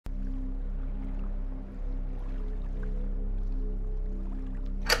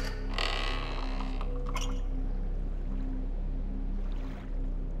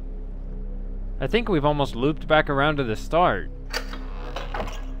I think we've almost looped back around to the start.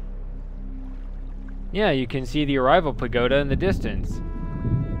 Yeah, you can see the arrival pagoda in the distance.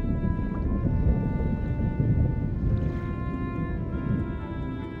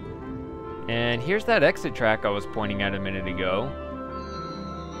 And here's that exit track I was pointing at a minute ago.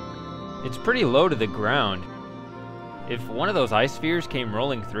 It's pretty low to the ground. If one of those ice spheres came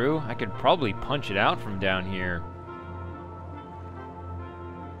rolling through, I could probably punch it out from down here.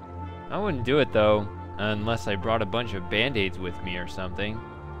 I wouldn't do it though, unless I brought a bunch of band-aids with me or something.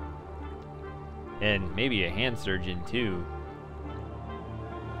 And maybe a hand surgeon too.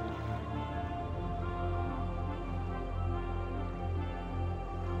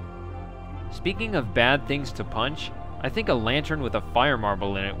 Speaking of bad things to punch, I think a lantern with a fire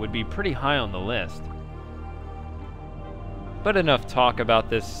marble in it would be pretty high on the list. But enough talk about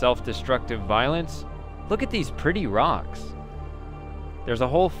this self-destructive violence. Look at these pretty rocks. There's a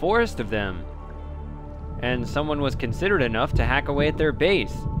whole forest of them. And someone was considerate enough to hack away at their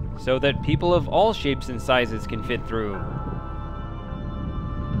base, so that people of all shapes and sizes can fit through.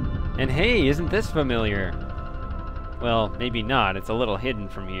 And hey, isn't this familiar? Well, maybe not, it's a little hidden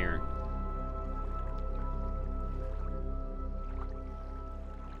from here.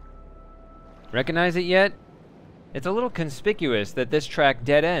 Recognize it yet? It's a little conspicuous that this track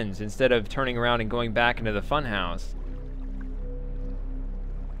dead ends instead of turning around and going back into the funhouse.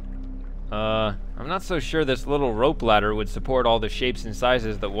 I'm not so sure this little rope ladder would support all the shapes and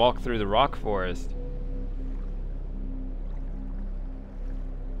sizes that walk through the rock forest.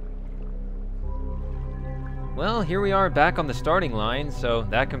 Well, here we are back on the starting line, so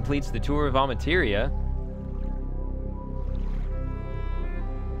that completes the tour of Amateria.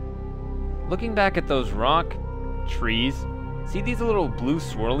 Looking back at those rock trees, see these little blue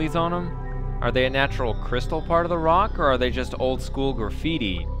swirlies on them? Are they a natural crystal part of the rock, or are they just old school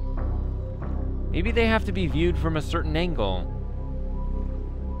graffiti? Maybe they have to be viewed from a certain angle.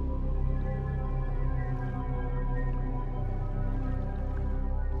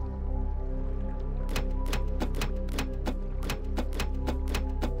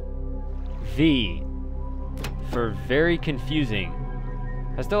 V. For very confusing.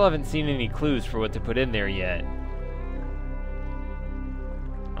 I still haven't seen any clues for what to put in there yet.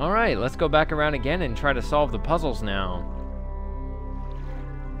 Alright, let's go back around again and try to solve the puzzles now.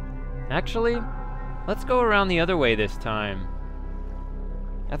 Actually, let's go around the other way this time.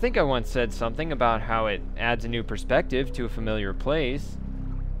 I think I once said something about how it adds a new perspective to a familiar place.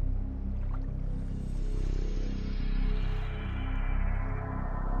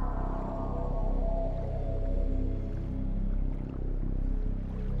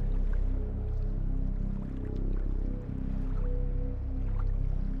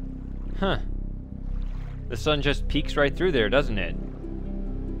 Huh. The sun just peeks right through there, doesn't it?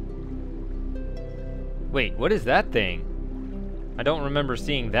 Wait, what is that thing? I don't remember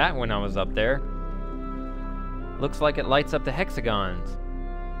seeing that when I was up there. Looks like it lights up the hexagons.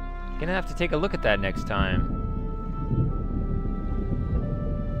 Gonna have to take a look at that next time.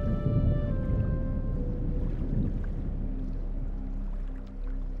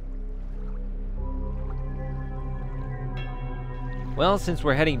 Well, since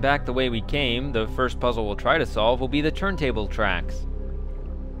we're heading back the way we came, the first puzzle we'll try to solve will be the turntable tracks.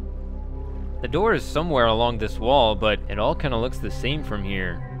 The door is somewhere along this wall, but it all kind of looks the same from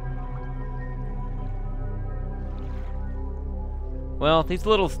here. Well, these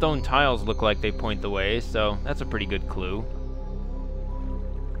little stone tiles look like they point the way, so that's a pretty good clue.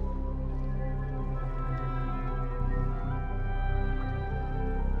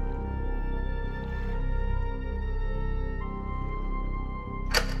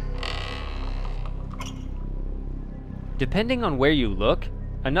 Depending on where you look,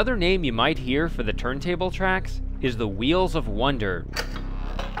 another name you might hear for the turntable tracks is the Wheels of Wonder.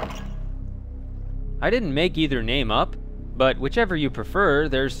 I didn't make either name up, but whichever you prefer,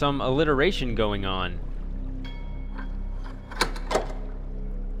 there's some alliteration going on.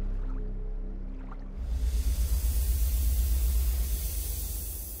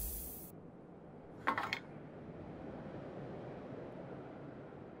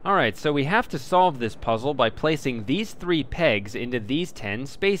 Alright, so we have to solve this puzzle by placing these 3 pegs into these 10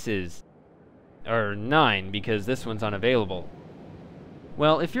 spaces. Or 9, because this one's unavailable.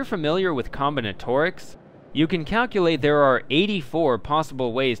 Well, if you're familiar with combinatorics, you can calculate there are 84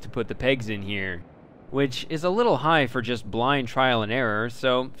 possible ways to put the pegs in here, which is a little high for just blind trial and error,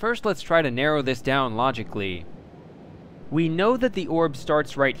 so first let's try to narrow this down logically. We know that the orb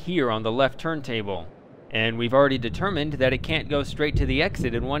starts right here on the left turntable, and we've already determined that it can't go straight to the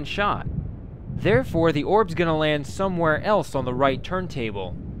exit in one shot. Therefore, the orb's gonna land somewhere else on the right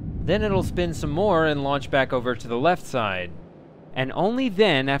turntable. Then it'll spin some more and launch back over to the left side. And only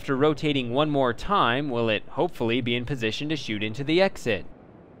then, after rotating one more time, will it hopefully be in position to shoot into the exit.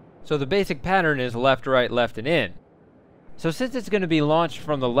 So the basic pattern is left, right, left, and in. So since it's going to be launched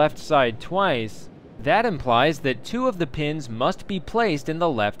from the left side twice, that implies that 2 of the pins must be placed in the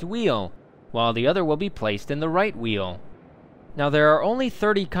left wheel, while the other will be placed in the right wheel. Now there are only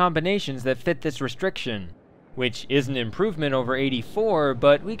 30 combinations that fit this restriction, which is an improvement over 84,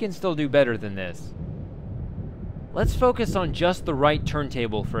 but we can still do better than this. Let's focus on just the right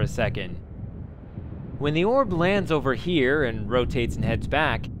turntable for a second. When the orb lands over here and rotates and heads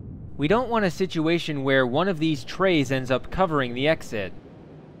back, we don't want a situation where one of these trays ends up covering the exit.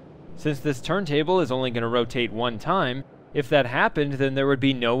 Since this turntable is only going to rotate one time, if that happened, then there would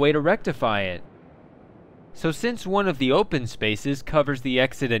be no way to rectify it. So since one of the open spaces covers the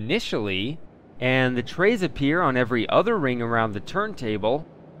exit initially, and the trays appear on every other ring around the turntable,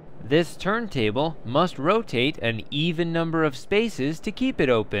 this turntable must rotate an even number of spaces to keep it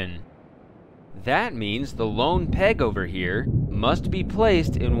open. That means the lone peg over here must be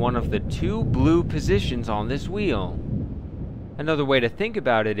placed in one of the 2 blue positions on this wheel. Another way to think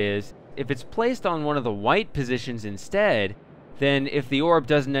about it is, if it's placed on one of the white positions instead, then if the orb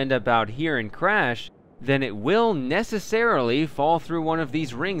doesn't end up out here and crash, then it will necessarily fall through one of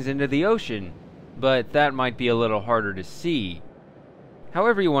these rings into the ocean, but that might be a little harder to see.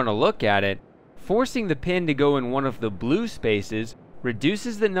 However you want to look at it, forcing the pin to go in one of the blue spaces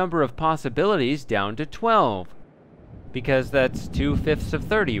reduces the number of possibilities down to 12. Because that's 2/5 of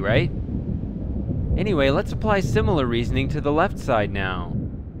 30, right? Anyway, let's apply similar reasoning to the left side now.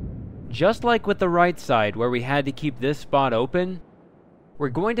 Just like with the right side where we had to keep this spot open, we're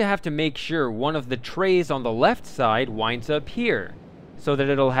going to have to make sure one of the trays on the left side winds up here, so that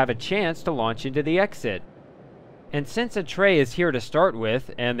it'll have a chance to launch into the exit. And since a tray is here to start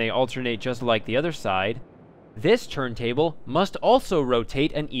with, and they alternate just like the other side, this turntable must also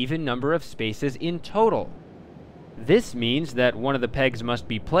rotate an even number of spaces in total. This means that one of the pegs must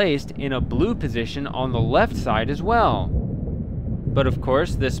be placed in a blue position on the left side as well. But of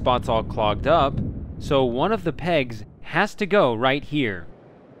course, this spot's all clogged up, so one of the pegs has to go right here.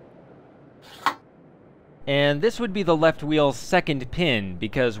 And this would be the left wheel's second pin,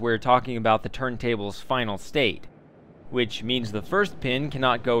 because we're talking about the turntable's final state. Which means the first pin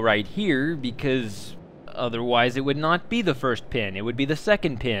cannot go right here, because otherwise it would not be the first pin, it would be the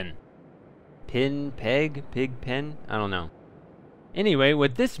second pin. Pin, peg, pig, pen? I don't know. Anyway,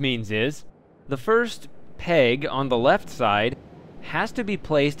 what this means is, the first peg on the left side has to be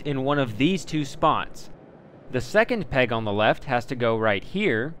placed in one of these 2 spots. The second peg on the left has to go right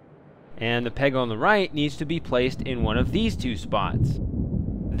here, and the peg on the right needs to be placed in one of these 2 spots.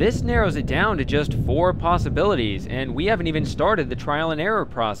 This narrows it down to just 4 possibilities, and we haven't even started the trial and error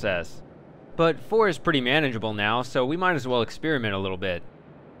process. But 4 is pretty manageable now, so we might as well experiment a little bit.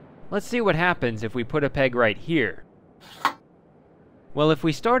 Let's see what happens if we put a peg right here. Well, if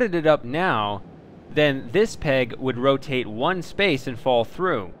we started it up now, then this peg would rotate 1 space and fall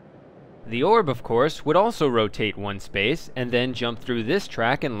through. The orb, of course, would also rotate 1 space, and then jump through this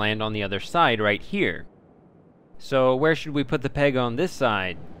track and land on the other side right here. So where should we put the peg on this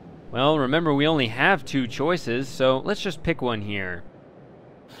side? Well, remember we only have 2 choices, so let's just pick one here.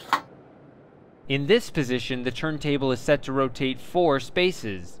 In this position, the turntable is set to rotate 4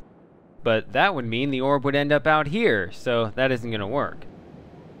 spaces. But that would mean the orb would end up out here, so that isn't going to work.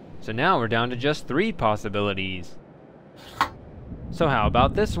 So now we're down to just 3 possibilities. So how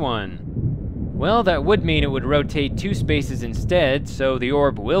about this one? Well, that would mean it would rotate 2 spaces instead, so the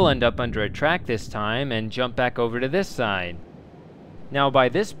orb will end up under a track this time and jump back over to this side. Now by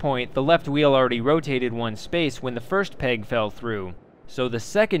this point, the left wheel already rotated 1 space when the first peg fell through, so the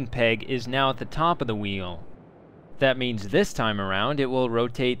second peg is now at the top of the wheel. That means this time around it will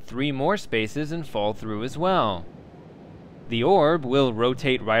rotate 3 more spaces and fall through as well. The orb will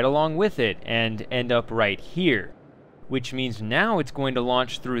rotate right along with it and end up right here, which means now it's going to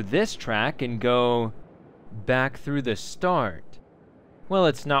launch through this track and go back through the start. Well,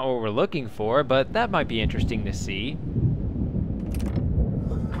 it's not what we're looking for, but that might be interesting to see.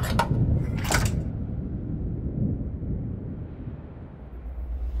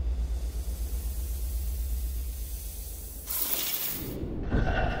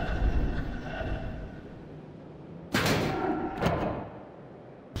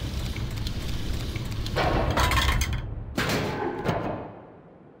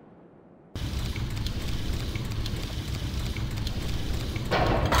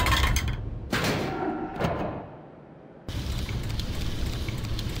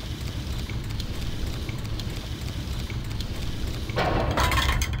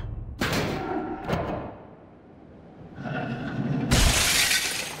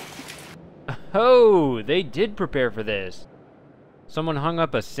 Oh, they did prepare for this. Someone hung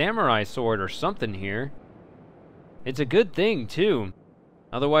up a samurai sword or something here. It's a good thing, too.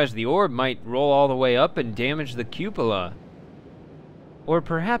 Otherwise the orb might roll all the way up and damage the cupola. Or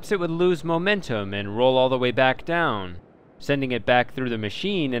perhaps it would lose momentum and roll all the way back down, sending it back through the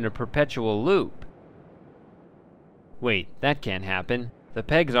machine in a perpetual loop. Wait, that can't happen. The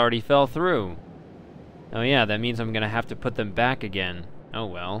pegs already fell through. Oh yeah, that means I'm gonna have to put them back again. Oh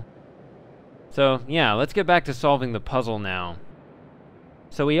well. So yeah, let's get back to solving the puzzle now.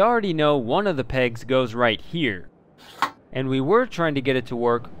 So we already know one of the pegs goes right here. And we were trying to get it to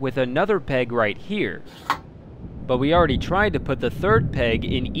work with another peg right here. But we already tried to put the third peg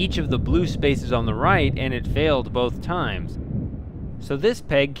in each of the blue spaces on the right, and it failed both times. So this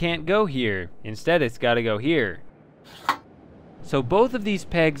peg can't go here. Instead, it's gotta go here. So both of these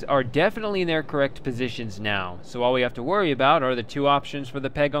pegs are definitely in their correct positions now, so all we have to worry about are the two options for the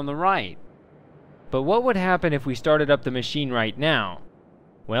peg on the right. But what would happen if we started up the machine right now?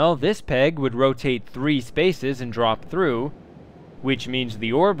 Well, this peg would rotate 3 spaces and drop through, which means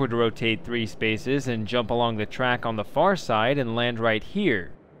the orb would rotate 3 spaces and jump along the track on the far side and land right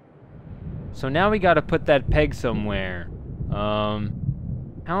here. So now we gotta put that peg somewhere.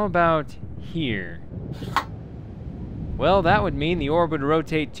 How about here? Well, that would mean the orb would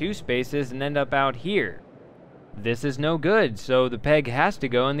rotate 2 spaces and end up out here. This is no good, so the peg has to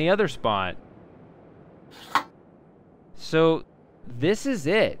go in the other spot. So, this is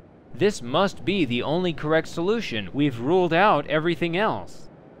it. This must be the only correct solution. We've ruled out everything else.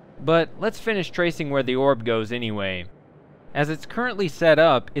 But let's finish tracing where the orb goes anyway. As it's currently set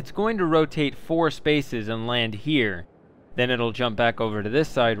up, it's going to rotate 4 spaces and land here. Then it'll jump back over to this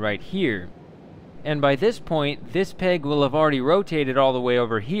side right here. And by this point, this peg will have already rotated all the way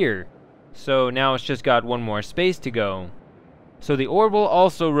over here. So now it's just got 1 more space to go. So the orb will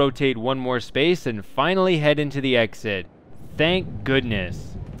also rotate 1 more space and finally head into the exit. Thank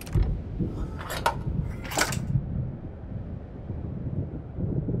goodness.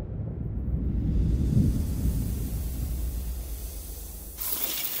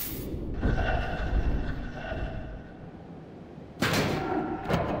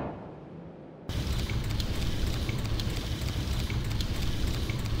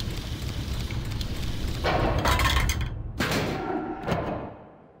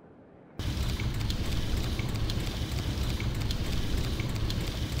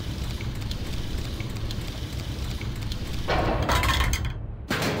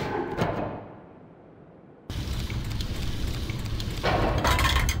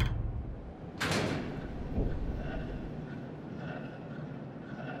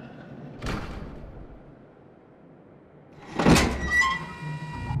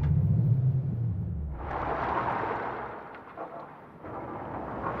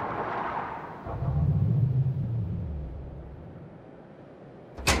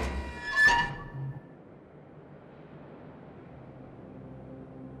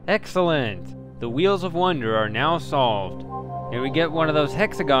 Excellent! The Wheels of Wonder are now solved. And we get one of those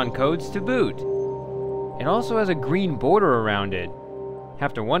hexagon codes to boot. It also has a green border around it.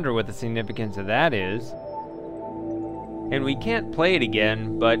 Have to wonder what the significance of that is. And we can't play it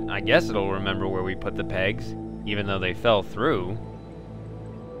again, but I guess it'll remember where we put the pegs, even though they fell through.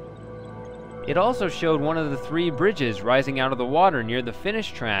 It also showed one of the 3 bridges rising out of the water near the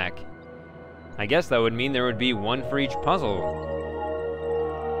finish track. I guess that would mean there would be 1 for each puzzle.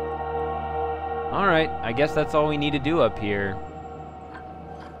 Alright, I guess that's all we need to do up here.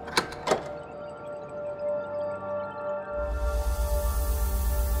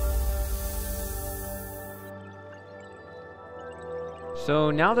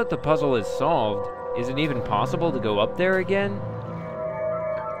 So now that the puzzle is solved, is it even possible to go up there again?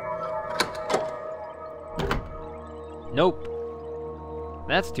 Nope.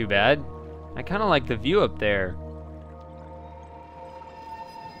 That's too bad. I kinda like the view up there.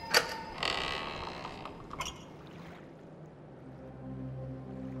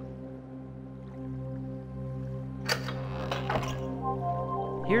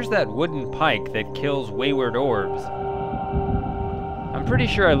 Here's that wooden pike that kills wayward orbs. I'm pretty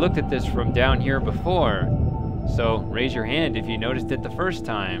sure I looked at this from down here before, so raise your hand if you noticed it the first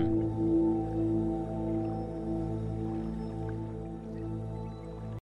time.